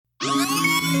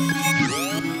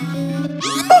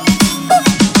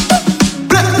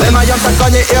моем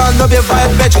законе, и он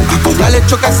убивает печень. Я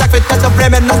лечу косяк, ведь это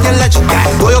время нас не лечит.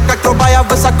 Дую как труба, я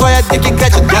высоко, я дикий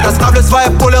кречет. Я доставлю свои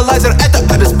пули, лазер, это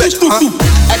обеспечит.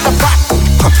 Это факт,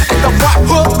 это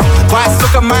факт.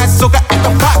 Твоя сука, это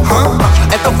факт.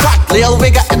 Это факт, Lil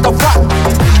Wigga, это факт.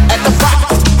 Это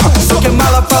факт. Суки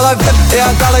мало половин, и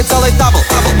отдалый целый дабл.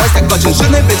 Мой стек очень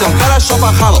жирный, ведь он хорошо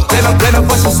похавал. Время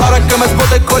 8:40, и мы с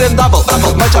будой курим дабл.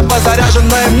 Моча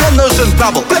позаряжена, и мне нужен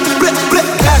трабл.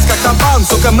 Грязь как табан,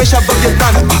 сука, мы ща в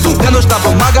Вьетнаме. Мне нужна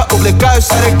бумага, увлекаюсь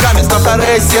оригами. 102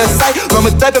 CSI, но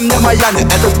мы тэпим не в Майами.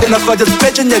 Этот ты находит в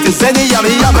печени, везениями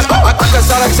ямы. Пока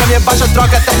 47 ебашит рок,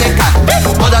 это не как.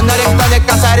 Буду на рингтоне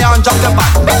косаря, он Джон Кабак.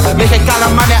 Мexicana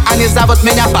маме, они зовут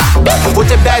меня Ба. У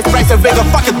тебя есть прайсер, we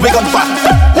gon' fuck it, we gon' fuck.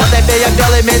 На тэпе я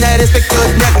белый, меня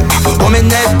респектует негр. У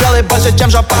меня есть белый больше, чем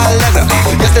жопа Аллегра.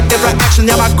 Если ты про экшен,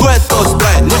 я могу это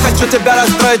устроить. Не хочу тебя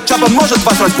расстроить, чё поможет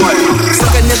вас расстроить.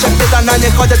 Сука, не шахтит, она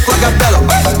не ходит к логопеду.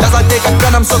 Я злодей как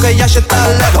Веном, сука, я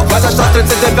считаю лего. Я зашел в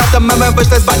 39-м, и мы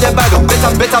вышли с бодибэгом.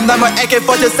 Битом на мой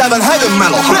AK-47 heavy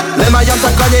metal. В моем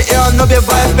законе, и он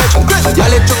убивает печень. Я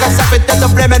лечу косяк, ведь это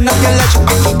время нас не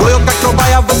лечит. Дую как труба,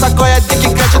 я высоко, я дикий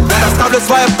кречет. Я доставлю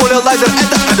свои пули, лазер,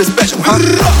 это обеспечен.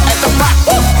 Это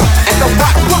факт, это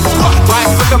факт. Твоя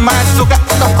сука, моя сука,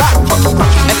 это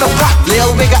факт.